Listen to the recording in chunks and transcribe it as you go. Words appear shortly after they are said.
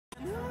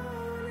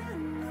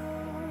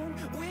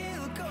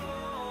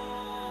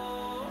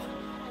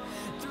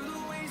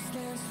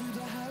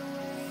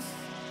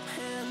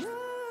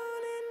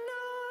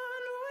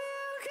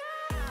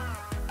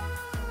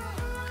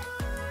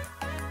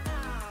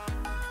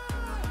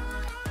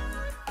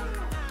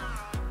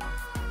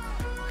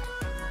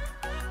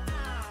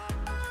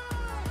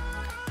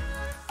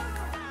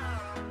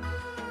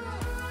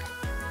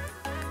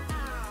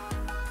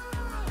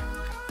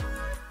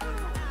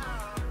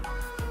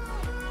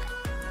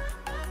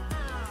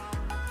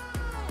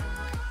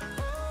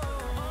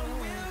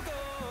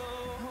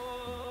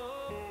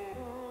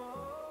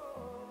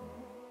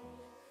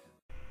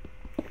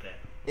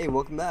Hey,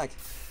 welcome back.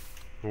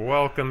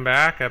 Welcome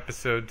back,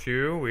 episode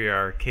 2. We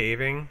are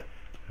caving.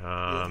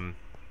 Yeah.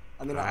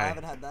 I mean, I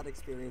haven't had that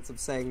experience of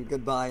saying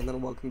goodbye and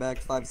then welcome back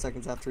 5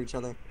 seconds after each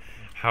other.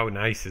 How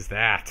nice is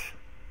that?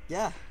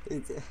 Yeah,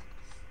 really It's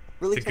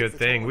a takes good the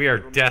thing. toll We of are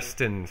everyone.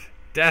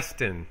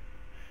 destined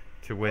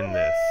to win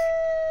this.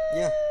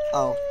 Yeah.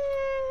 Oh.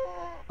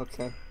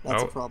 Okay,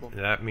 that's a problem.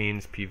 That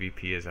means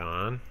PvP is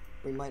on.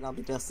 We might not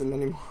be destined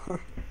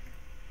anymore.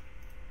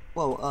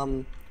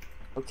 Whoa.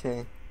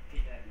 Okay.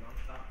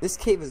 This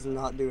cave is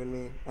not doing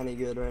me any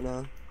good right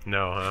now.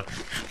 No, huh?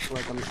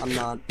 Like, I'm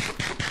not.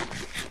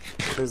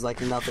 There's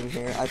like nothing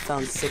here. I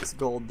found 6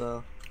 gold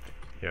though.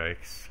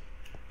 Yikes.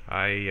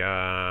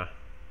 I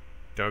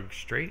dug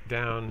straight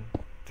down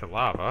to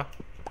lava.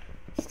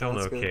 Still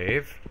That's no good.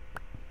 cave.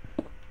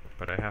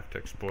 But I have to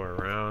explore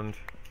around.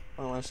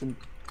 Oh, I should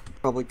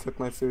probably cook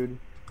my food.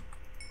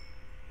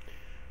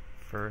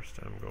 First,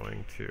 I'm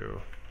going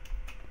to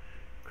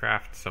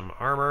craft some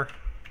armor.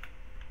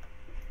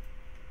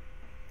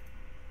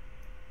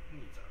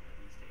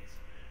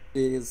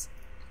 Jeez.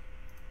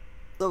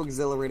 So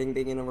exhilarating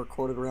being in a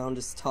recorded round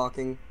just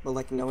talking, but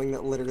like knowing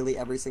that literally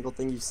every single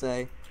thing you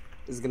say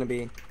is gonna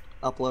be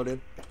uploaded.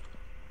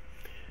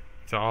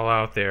 It's all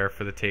out there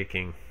for the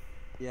taking.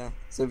 Yeah.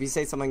 So if you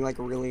say something like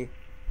really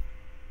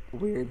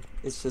weird,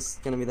 it's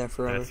just gonna be there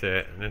forever. That's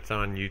it. And it's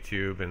on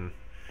YouTube and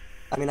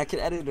I mean, I could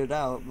edit it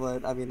out,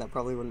 but I mean that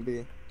probably wouldn't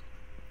be.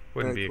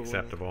 wouldn't Very be cool,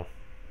 acceptable.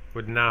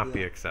 Would not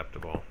be Yeah.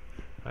 acceptable.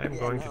 I'm Yeah,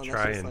 going no, to that's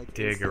try just, and like,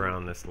 dig insane.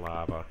 around this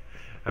lava.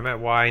 I'm at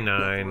Yeah,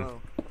 Y9.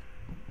 bro.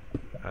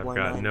 I've Why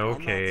got not? no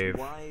I'm cave. at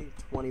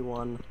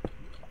Y21.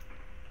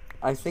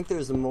 I think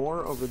there's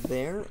more over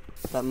there.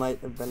 That might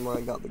have been where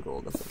I got the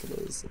gold. I think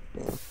it is.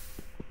 Yeah.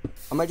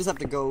 I might just have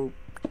to go.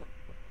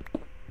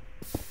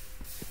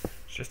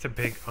 It's just a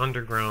big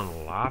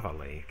underground lava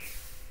lake.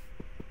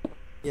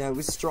 Yeah, it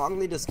was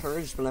strongly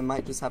discouraged, but I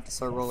might just have to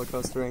start roller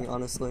coastering,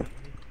 honestly.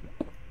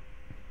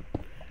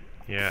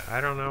 Yeah, I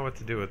don't know what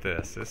to do with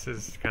this. This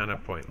is kind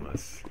of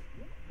pointless.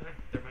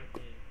 There might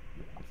be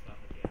stuff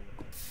at the end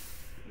of it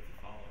if you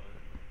follow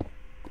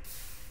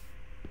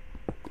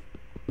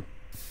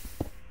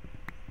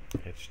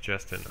it. It's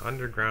just an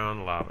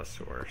underground lava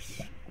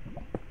source.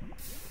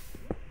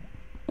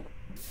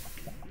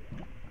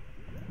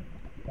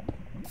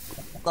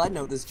 Side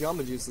note, this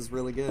Jamba Juice is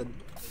really good.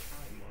 There's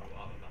probably more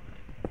lava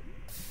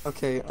behind.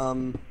 Okay,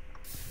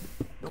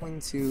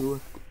 going to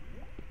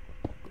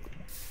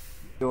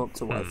go up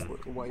to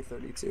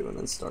Y32 and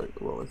then start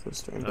roller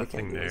coastering. but I can't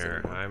Nothing do this there.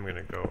 anymore. I'm going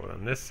to go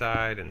on this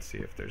side and see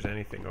if there's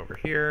anything over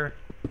here.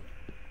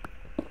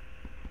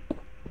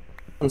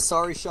 I'm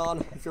sorry,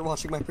 Sean, if you're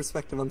watching my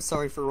perspective. I'm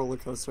sorry for roller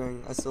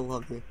coastering. I still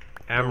love you.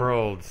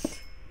 Emeralds.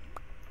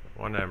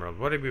 1 emerald.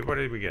 What did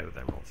we get with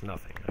emeralds?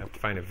 Nothing. I have to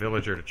find a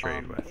villager to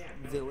trade with.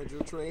 Villager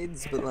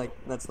trades, but like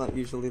that's not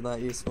usually that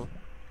useful.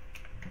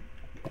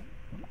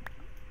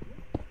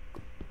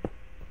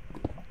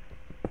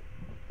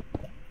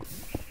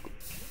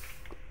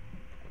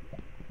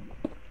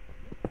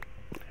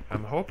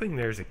 I'm hoping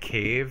there's a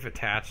cave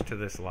attached to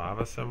this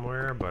lava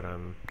somewhere, but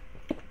I'm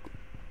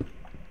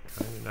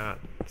kind of not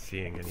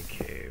seeing any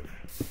cave.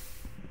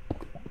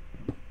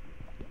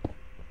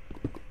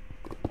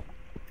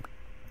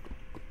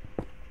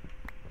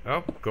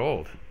 Oh,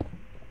 gold.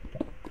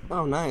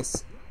 Oh,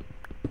 nice.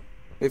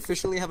 We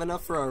officially have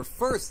enough for our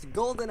first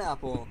golden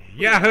apple.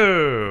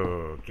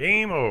 Yahoo!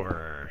 Game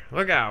over.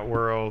 Look out,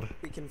 world.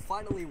 We can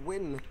finally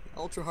win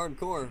Ultra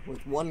Hardcore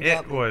with one It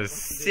goblin. was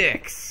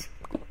 6.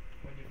 A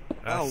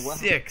Oh, wow.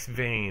 6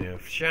 vein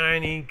of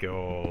shiny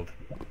gold.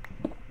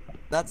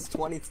 That's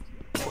 20.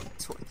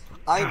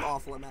 I'm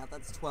awful at math.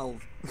 That's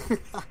 12.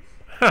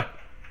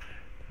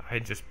 I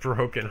just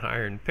broke an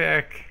iron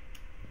pick.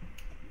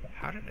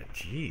 How did it?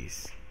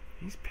 Jeez.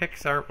 These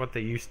picks aren't what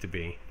they used to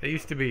be. They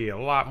used to be a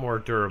lot more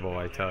durable,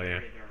 I tell you.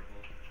 Very durable.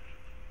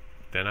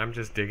 Then I'm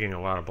just digging a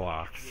lot of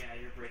blocks. Yeah,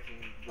 you're breaking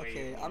way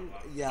Okay, more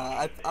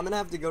blocks. I'm gonna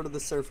have to go to the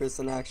surface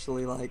and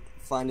actually like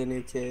find a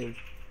new cave.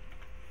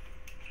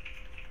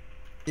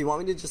 Do you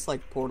want me to just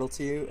like portal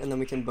to you and then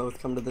we can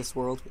both come to this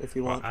world if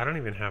you Well, want? I don't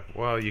even have...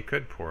 Well, you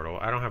could portal.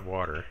 I don't have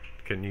water.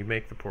 Can you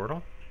make the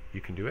portal?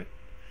 You can do it?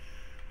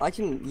 I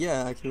can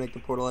make the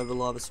portal. I have a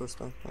lava source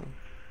back there.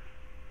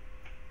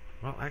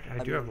 Well,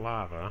 I do have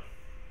lava.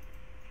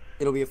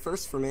 It'll be a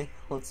first for me.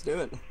 Let's do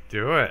it.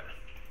 Do it.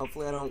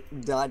 Hopefully I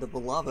don't die to the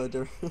lava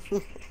during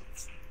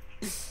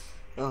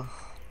Oh,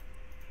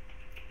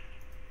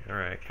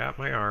 Alright, got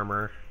my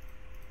armor.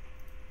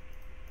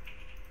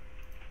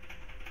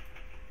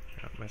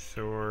 Got my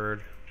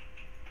sword.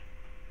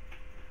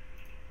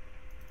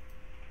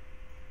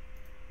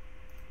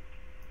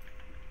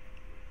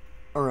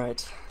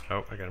 alright.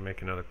 Oh, I gotta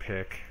make another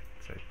pick.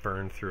 So I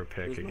burned through a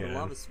pick There's no again.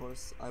 lava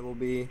source. I will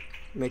be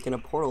making a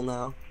portal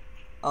now.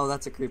 Oh,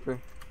 that's a creeper.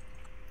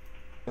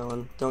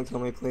 Going. Don't kill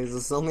me, please.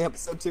 This is only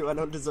episode 2. I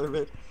don't deserve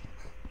it.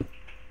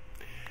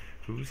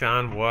 Who's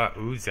on what?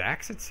 Ooh,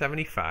 Zach's at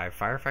 75.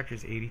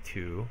 Firefactor's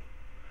 82.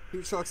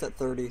 Cuteshark's at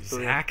 33.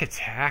 Zach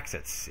attacks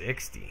at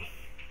 60.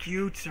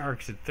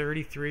 Cuteshark's at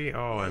 33.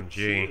 OMG.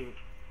 Cute.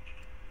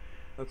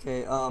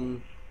 Okay,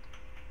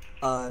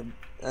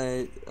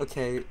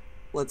 okay,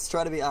 let's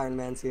try to be Iron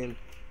Man team.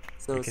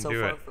 So We can so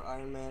do far it. for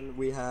Iron Man,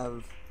 we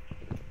have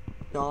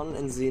Sean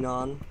and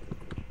Xenon,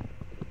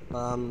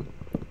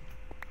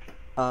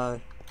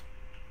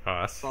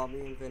 Us. Bobby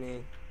and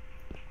Vinny,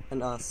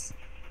 and us.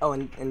 Oh,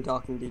 and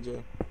Doc and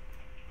DJ.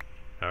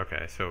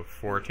 Okay, so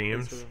 4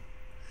 teams Those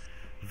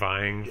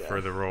vying Yeah.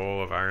 for the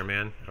role of Iron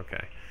Man.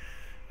 Okay.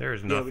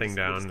 There's we nothing just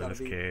down in gotta this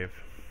beat- cave.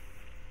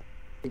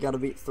 We gotta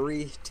beat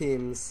 3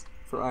 teams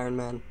for Iron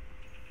Man.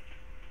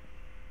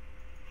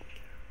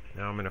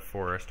 Now I'm in a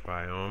forest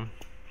biome.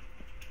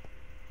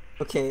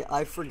 Okay,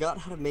 I forgot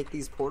how to make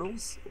these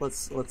portals.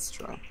 Let's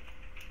try.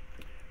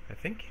 I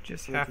think you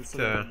just So we can have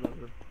somehow to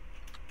remember.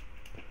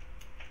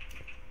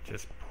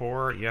 just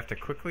pour. You have to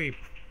quickly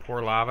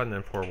pour lava and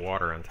then pour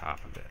water on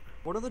top of it.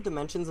 What are the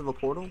dimensions of a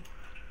portal?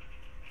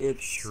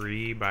 It's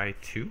 3 by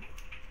 2.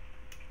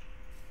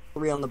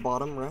 3 on the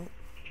bottom, right?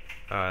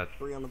 Uh,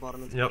 3 on the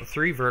bottom. no,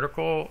 3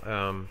 vertical,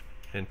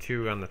 and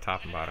 2 on the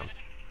top and bottom.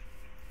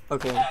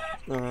 Okay,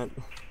 alright.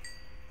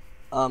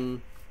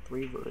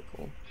 3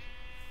 vertical.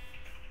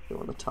 2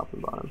 on the top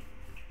and bottom.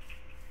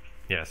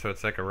 Yeah, so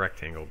it's like a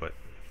rectangle, but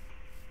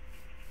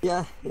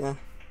Yeah.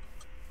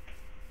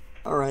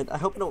 Alright, I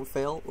hope I don't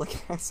fail.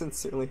 Like, I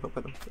sincerely hope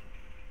I don't fail.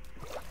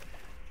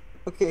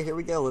 Okay, here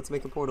we go. Let's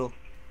make a portal.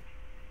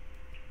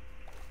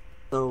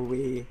 So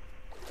we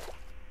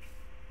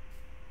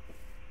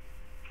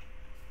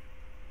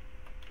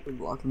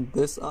block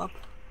this up.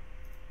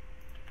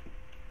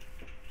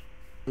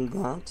 And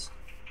that.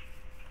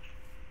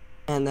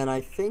 And then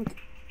I think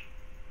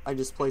I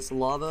just place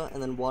lava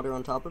and then water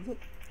on top of it.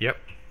 yep.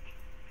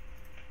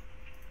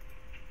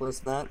 Place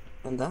that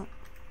and that.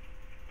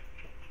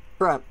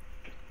 Crap.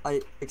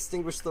 I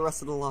extinguished the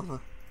rest of the lava.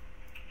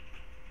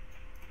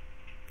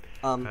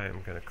 I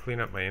am gonna clean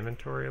up my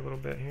inventory a little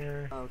bit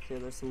here. Okay,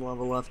 there's some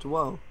lava left.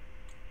 Whoa.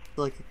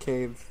 Like a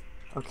cave.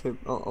 Okay,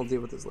 I'll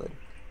deal with this later.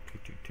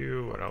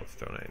 222. What else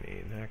don't I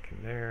need? That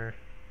can there.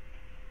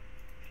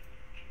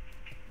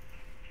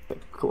 Okay,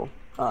 cool.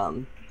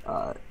 Diorite.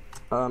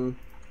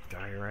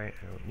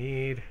 I don't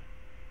need.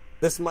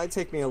 This might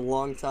take me a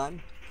long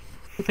time.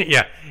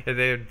 Yeah,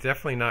 they're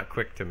definitely not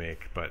quick to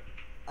make, but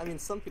I mean,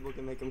 some people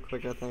can make them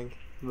quick, I think,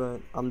 but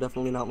I'm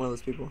definitely not one of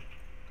those people.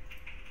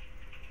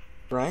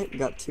 Right?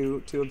 Got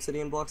two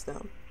obsidian blocks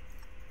down.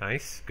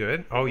 nice,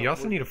 good. Oh, you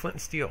also need a flint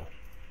and steel.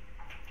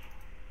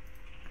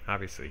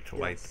 Obviously, to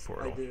light the Yes,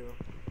 portal. I do.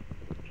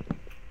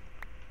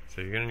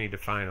 So you're gonna need to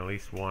find at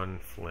least 1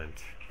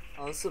 flint.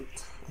 I should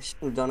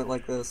have done it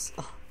like this.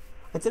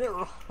 I did it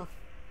wrong.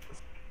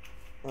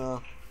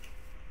 I'm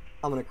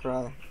gonna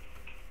cry.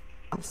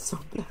 I'm so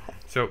bad.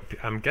 So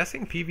I'm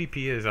guessing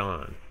PvP is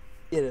on.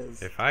 It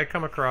is. If I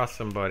come across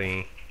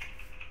somebody,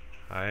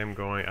 I'm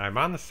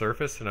on the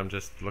surface and I'm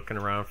just looking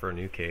around for a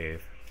new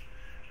cave.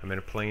 I'm in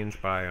a plains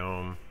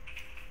biome.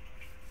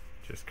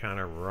 Just kind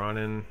of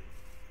running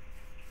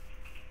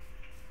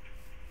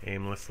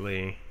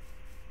aimlessly.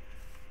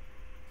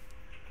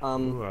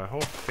 Ooh, a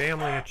whole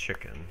family of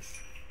chickens.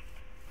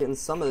 Getting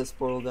some of this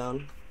portal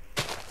down.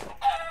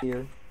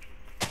 Here.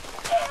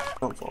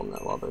 Don't fall in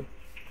that lava.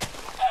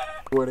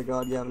 Swear to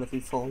God, yeah, and if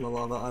you fall in the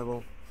lava, I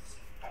will.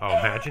 Oh,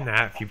 imagine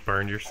that if you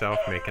burned yourself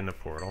making the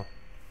portal.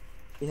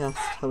 Yeah,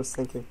 I was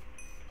thinking.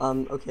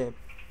 Okay.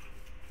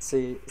 Let's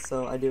see,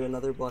 so I do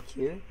another block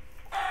here.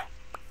 I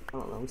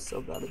don't know, I'm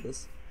so bad at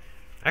this.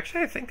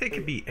 Actually, I think they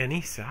could be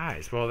any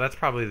size. Well, that's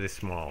probably the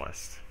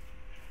smallest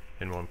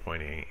in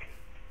 1.8.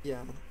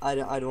 Yeah, I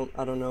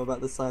don't know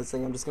about the size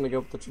thing. I'm just gonna go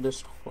with the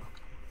traditional one.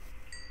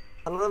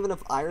 I don't have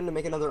enough iron to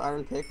make another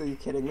iron pick. Are you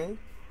kidding me?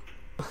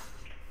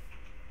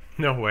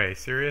 No way,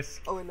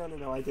 serious? Oh wait,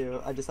 no, I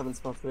do. I just haven't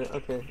smelted it.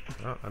 Okay.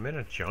 Oh, I'm in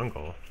a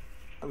jungle.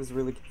 I was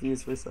really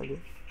confused for a second.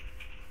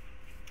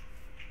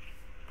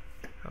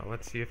 Oh,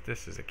 let's see if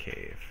this is a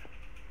cave.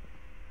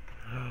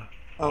 Oh,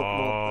 no, that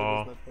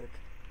was my pick.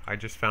 I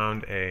just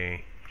found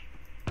a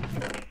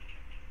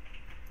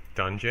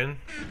dungeon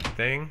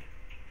thing,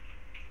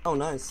 Oh,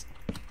 nice.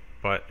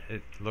 but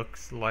it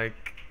looks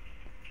like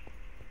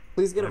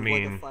Please get I like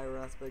mean- a fire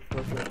aspect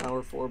book and a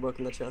power 4 book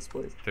in the chest,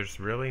 please. there's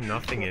really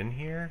nothing in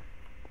here,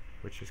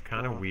 which is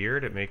kind of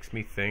weird. It makes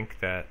me think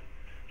that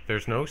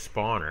there's no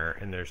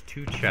spawner and there's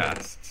 2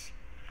 chests,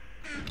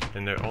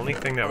 and the only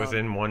thing that was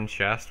in one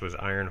chest was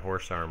iron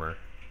horse armor.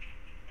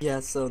 Yeah,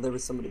 so there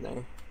was somebody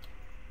there.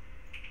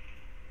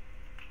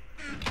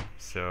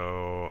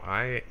 So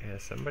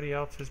somebody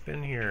else has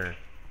been here.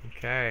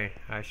 Okay,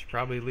 I should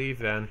probably leave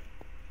then.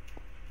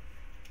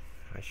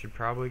 I should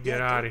probably get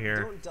Yeah, out of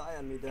here. Don't die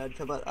on me, Dad.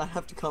 Come on, I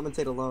have to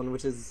commentate alone,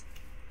 which is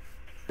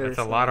very That's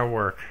a sad. lot of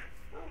work.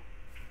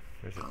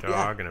 There's a Yeah.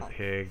 dog and a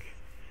pig.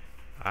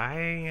 I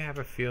have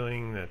a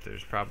feeling that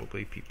there's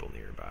probably people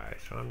nearby,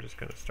 so I'm just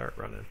gonna start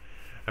running.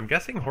 I'm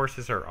guessing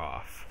horses are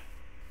off.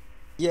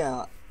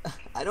 Yeah,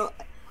 I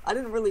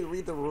didn't really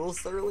read the rules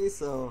thoroughly,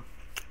 so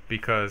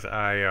Because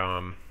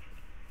I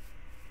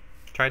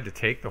tried to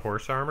take the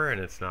horse armor and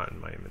it's not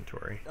in my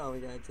inventory. oh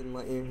yeah, it didn't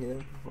let you.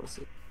 Yeah, horse.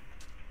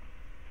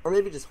 Or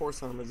maybe just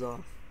horse armor's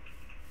off.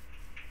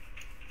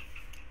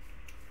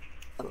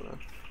 I don't know.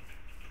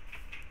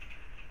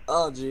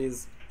 Oh,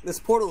 jeez. This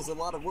portal's a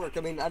lot of work. I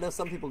mean, I know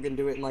some people can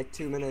do it in like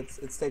 2 minutes.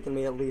 It's taken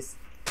me at least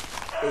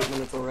 8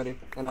 minutes already,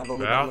 and I've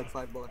only done like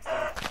 5 blocks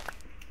down.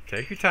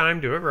 Take your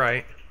time, do it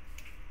right.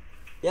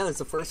 Yeah,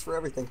 there's a first for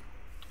everything.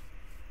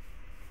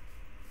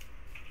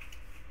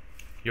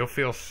 You'll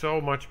feel so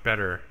much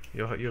better.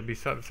 You'll be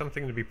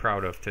something to be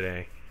proud of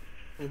today.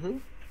 Mm-hmm.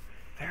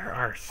 There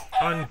are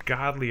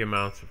ungodly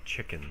amounts of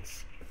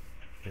chickens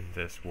in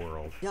this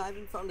world. Yeah, I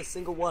haven't found a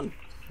single one.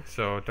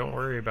 So don't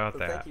worry about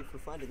that. Thank you for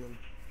finding them.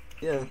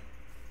 Yeah.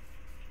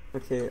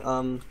 Okay,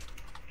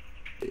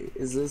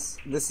 is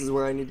this is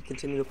where I need to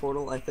continue the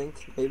portal, I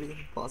think? Maybe?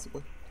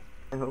 Possibly.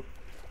 I hope.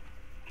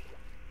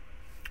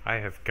 I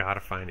have got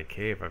to find a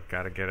cave. I've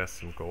got to get us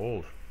some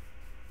gold.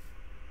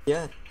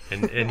 Yeah.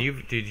 And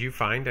did you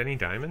find any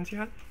diamonds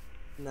yet?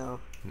 No.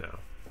 No.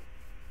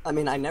 I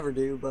mean, I never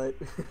do, but...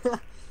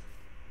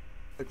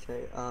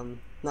 Okay,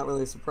 not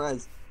really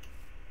surprised.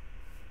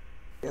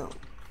 Yeah.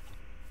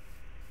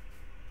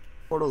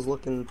 Portal's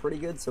looking pretty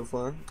good so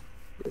far.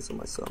 Based on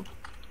myself.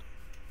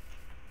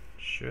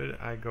 Should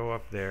I go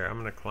up there? I'm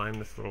gonna climb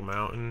this little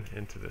mountain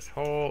into this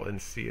hole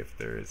and see if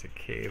there is a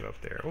cave up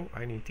there. Oh,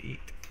 I need to eat.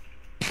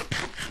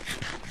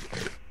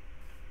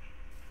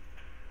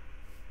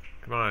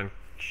 Come on,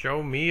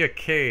 show me a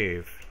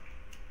cave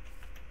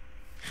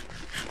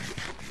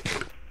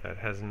that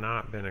has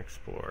not been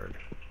explored.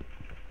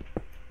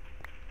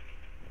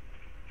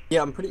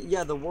 Yeah,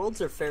 yeah, the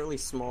worlds are fairly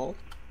small.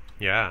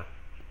 Yeah.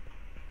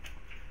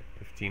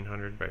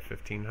 1500 by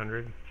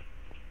 1500.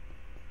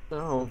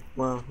 Oh,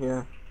 well,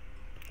 yeah.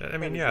 I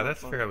mean, yeah,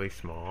 that's fairly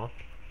small.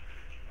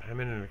 I'm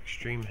in an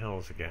extreme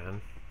hills again.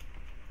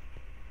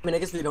 I mean, I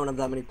guess we don't have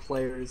that many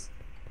players,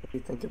 if you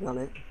think about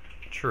it.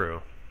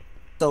 True.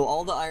 So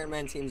all the Iron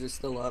Man teams are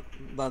still up,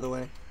 by the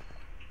way.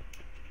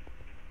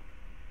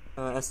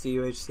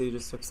 SDUHC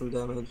just took some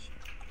damage.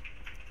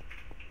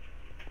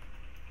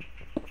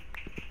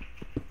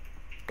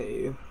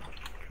 Okay.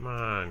 Come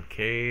on,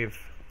 cave.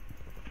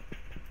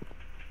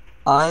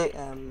 I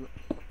am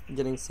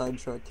getting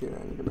sidetracked here.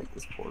 I need to make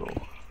this portal.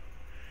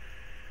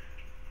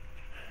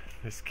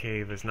 This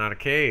cave is not a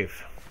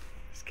cave.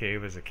 This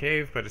cave is a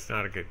cave, but it's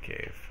not a good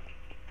cave.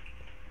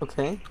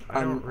 Okay.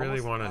 I don't really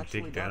want to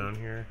dig down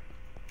here.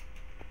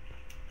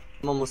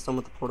 I'm almost done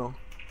with the portal.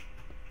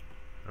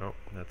 Oh,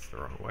 that's the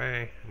wrong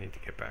way. I need to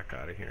get back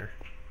out of here.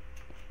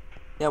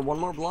 Yeah, one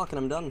more block and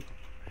I'm done.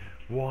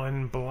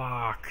 One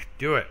block.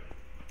 Do it.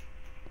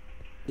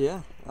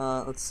 Yeah,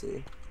 let's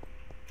see.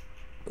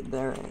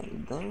 There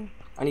and there.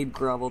 I need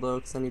gravel though,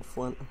 because I need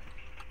flint.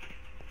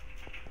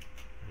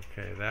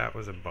 Okay, that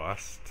was a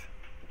bust.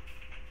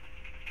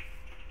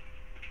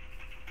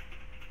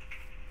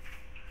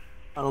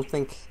 I don't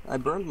think I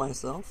burned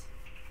myself.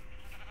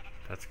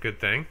 That's a good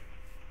thing.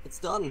 It's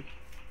done.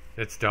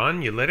 It's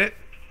done? You lit it?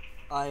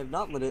 I have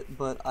not lit it,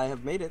 but I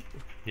have made it.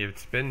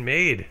 It's been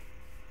made.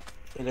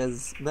 It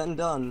has been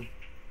done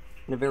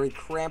in a very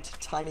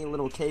cramped, tiny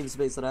little cave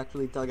space that I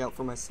actually dug out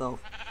for myself.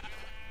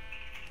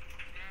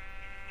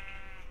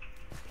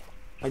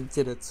 I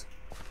did it.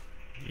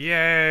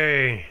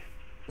 Yay!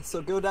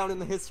 So go down in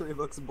the history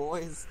books,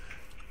 boys.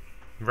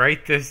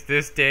 Write this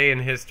day in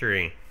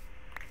history.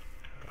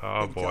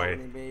 Oh boy.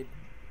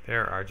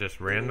 There are just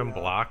random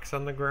blocks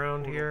on the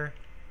ground here.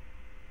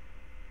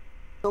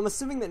 So I'm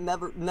assuming that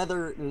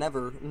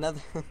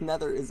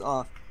nether is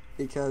off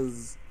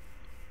because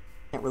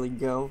can't really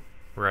go.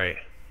 Right.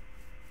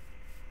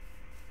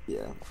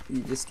 Yeah,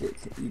 you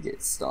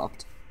get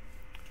stopped.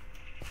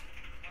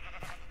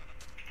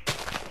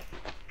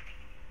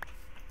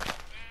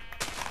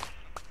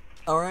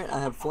 Alright, I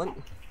have flint.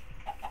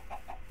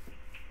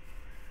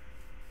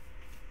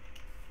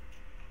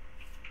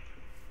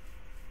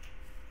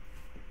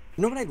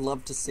 You know what I'd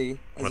love to see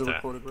as What's a that?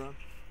 recorded round?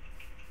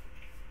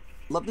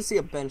 Love to see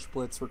a bench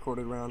blitz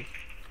recorded round.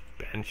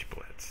 Bench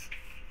blitz.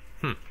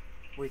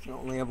 Where you can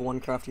only have one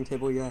crafting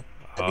table, yeah.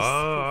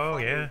 Oh,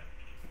 yeah.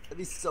 That'd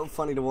be so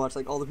funny to watch,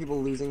 like all the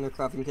people losing their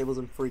crafting tables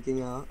and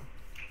freaking out.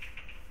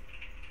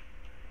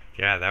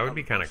 Yeah, that would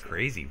be kind of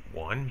crazy.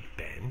 One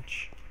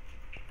bench?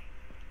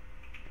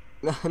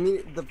 I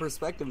mean, the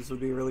perspectives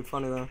would be really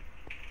funny though.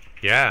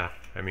 Yeah,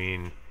 I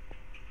mean,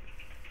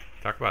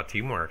 talk about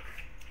teamwork.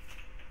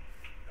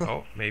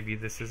 Oh, maybe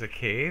this is a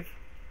cave?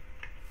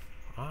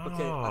 Oh.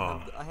 Okay,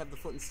 I have the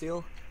flint and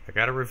steel. I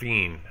got a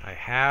ravine. I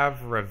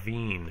have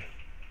ravine.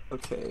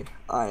 Okay,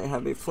 I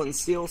have a flint and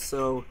steel,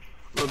 so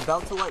I'm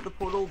about to light the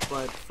portal,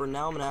 but for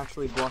now I'm gonna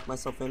actually block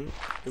myself in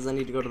because I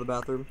need to go to the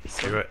bathroom.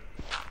 So, Do it.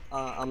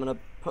 I'm gonna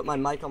put my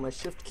mic on my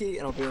shift key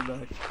and I'll be right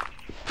back.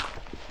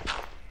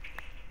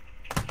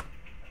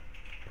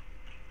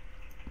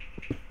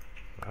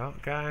 Well,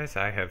 guys,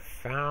 I have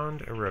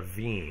found a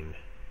ravine.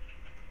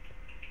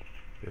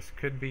 This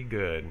could be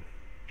good.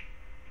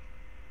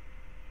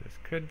 This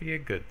could be a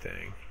good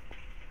thing.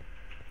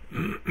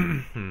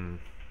 I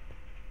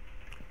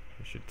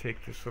should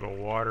take this little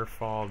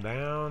waterfall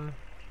down.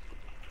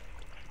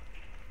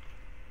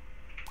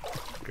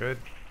 Good.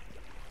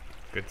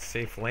 Good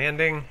safe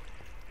landing.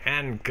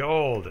 And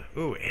gold.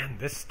 Ooh, and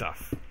this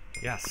stuff.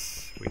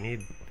 Yes, we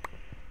need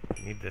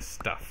this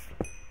stuff.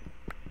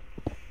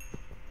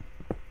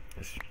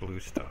 This blue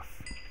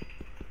stuff.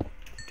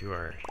 To do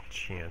our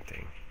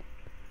chanting.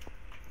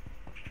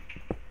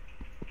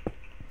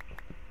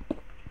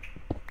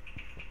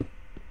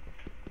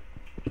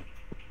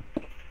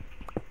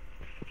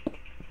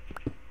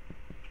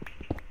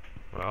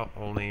 Well,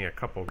 only a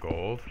couple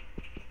gold.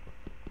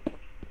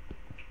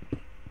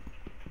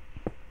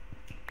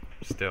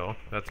 Still,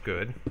 that's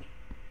good.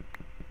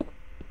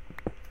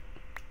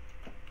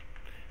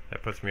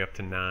 That puts me up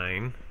to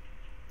 9.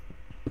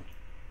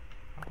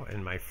 Oh,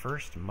 and my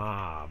first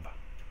mob.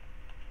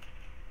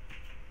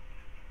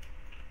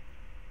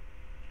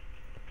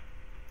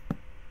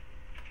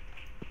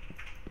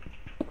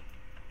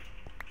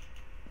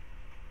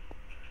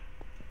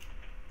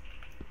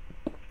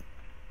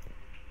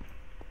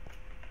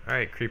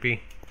 Alright,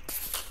 creepy.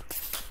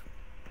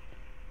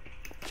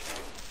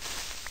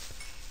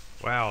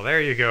 Well,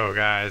 there you go,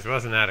 guys.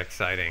 Wasn't that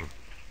exciting?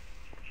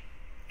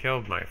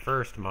 Killed my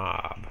first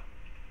mob.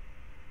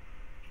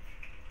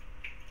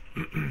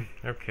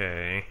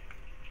 Okay.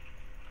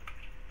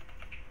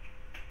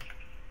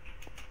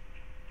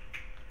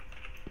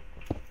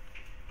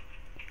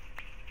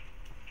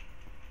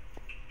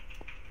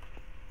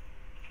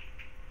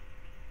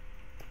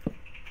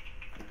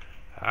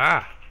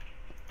 Ah!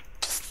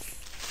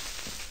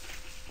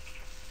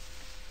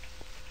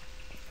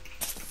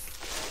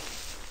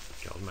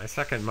 Killed my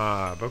second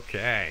mob.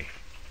 Okay.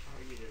 How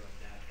are you doing,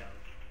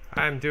 Dadkub?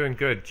 I'm doing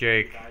good,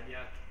 Jake. You died yet?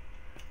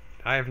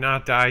 I have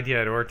not died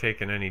yet or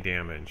taken any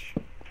damage.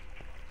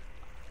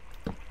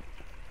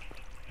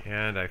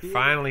 And I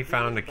finally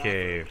found a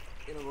cave.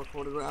 In a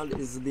recorded round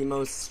is the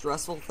most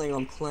stressful thing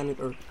on planet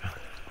Earth.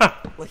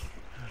 Like,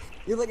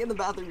 you're like in the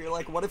bathroom, you're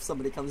like, what if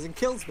somebody comes and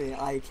kills me?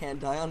 I can't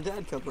die on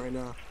Dadkub right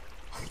now.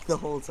 The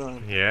whole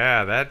time.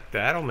 Yeah,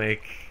 that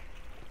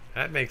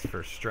makes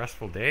for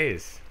stressful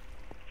days.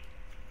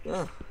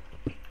 Yeah.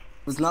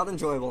 It was not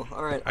enjoyable.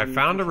 Alright. I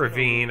found a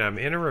ravine. I'm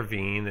in a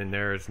ravine, and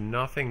there's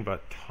nothing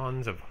but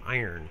tons of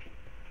iron.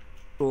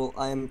 Cool.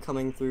 I am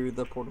coming through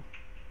the portal.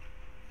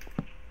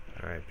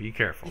 Alright, be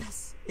careful.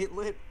 Yes, it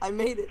lit. I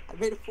made it. I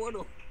made a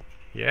portal.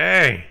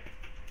 Yay!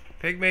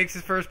 Pig makes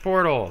his first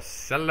portal.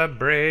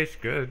 Celebrate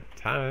good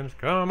times.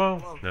 Come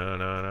on. Whoa. No,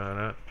 no, no,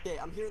 no. Okay,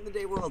 I'm here in the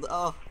day world.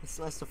 Oh, it's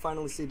nice to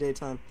finally see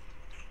daytime.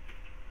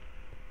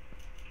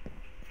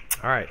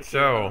 Alright,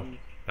 so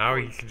now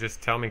you can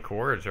just tell me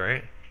chords,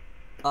 right?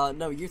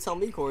 No, you tell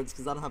me chords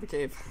because I don't have a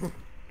cave.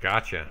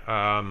 Gotcha.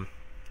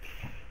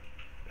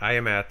 I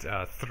am at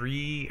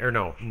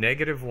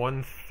negative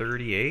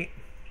 138,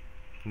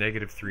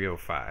 negative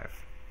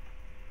 305.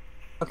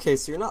 Okay,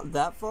 so you're not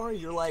that far.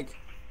 You're like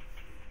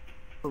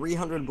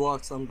 300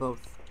 blocks on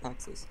both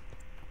axes.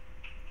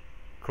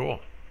 Cool.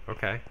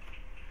 Okay.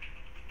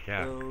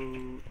 Yeah.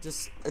 So,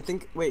 just, I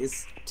think, wait,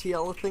 is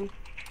TL a thing?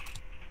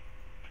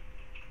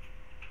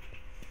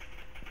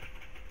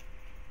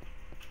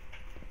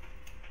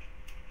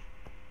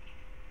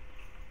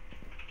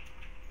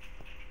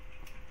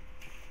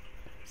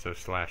 So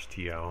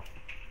 /TL.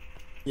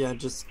 Yeah,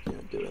 just, yeah,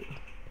 do it.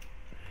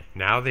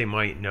 Now they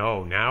might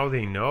know. Now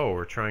they know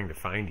we're trying to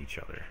find each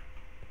other.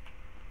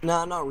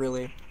 Nah, not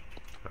really.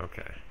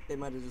 Okay. They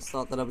might have just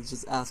thought that I was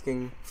just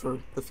asking for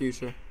the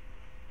future.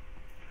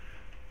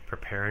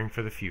 Preparing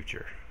for the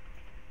future.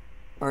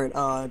 Alright,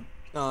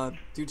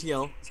 do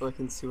TL so I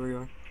can see where you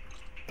are.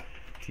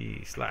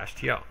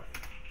 T/TL.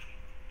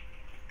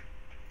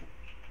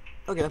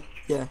 Okay,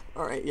 yeah,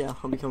 alright, yeah,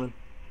 I'll be coming.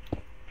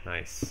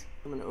 Nice.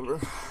 Coming over.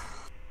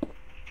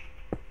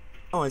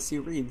 Oh, I see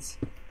reeds.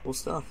 Cool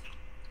stuff.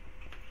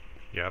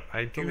 Yep,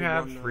 I do Only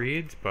have one, though.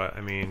 reeds, but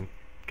I mean,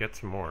 get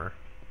some more.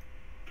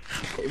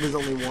 It was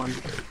only one.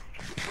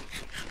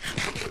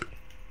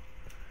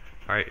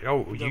 Alright,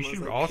 oh, you Demos, should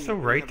like, also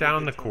keep write having a down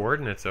good the time.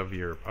 coordinates of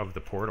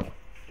the portal.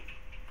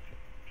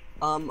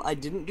 I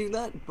didn't do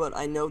that, but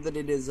I know that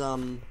it is,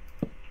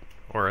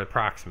 Or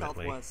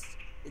approximately. southwest.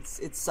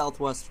 It's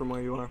southwest from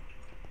where you are.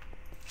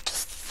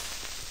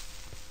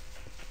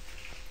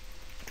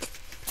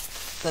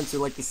 Since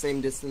you're like the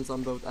same distance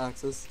on both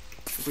axes,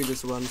 if we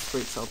just run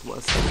straight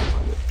southwest, we can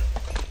find it.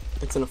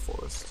 It's in a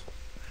forest.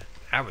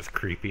 That was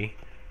creepy.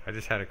 I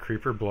just had a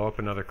creeper blow up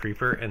another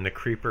creeper, and the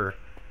creeper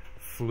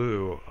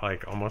flew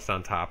like almost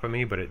on top of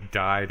me, but it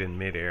died in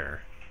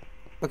midair.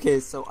 Okay,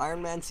 so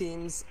Iron Man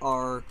teams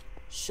are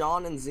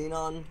Sean and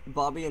Xenon,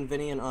 Bobby and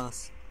Vinny and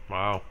us.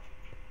 Wow.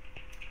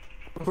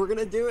 We're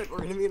gonna do it. We're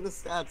gonna be in the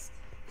stats.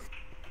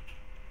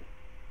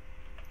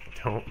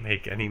 Don't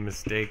make any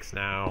mistakes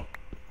now.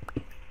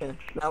 Yeah,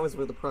 that was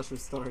where the pressure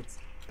starts.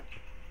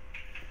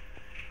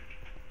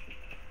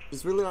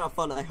 It's really not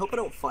fun. I hope I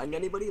don't find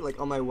anybody,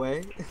 like, on my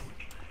way.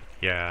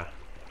 Yeah.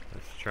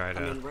 Let's try to...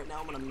 I mean, right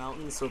now I'm on a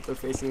mountain, so if they're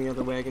facing the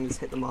other way, I can just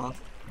hit them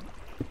off.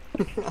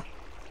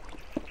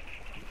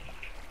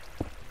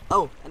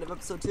 Oh, end of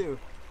episode 2.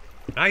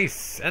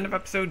 Nice! End of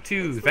episode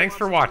 2. Thanks for Thanks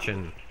for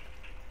watching.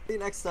 See you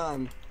next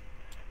time.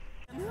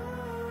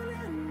 No.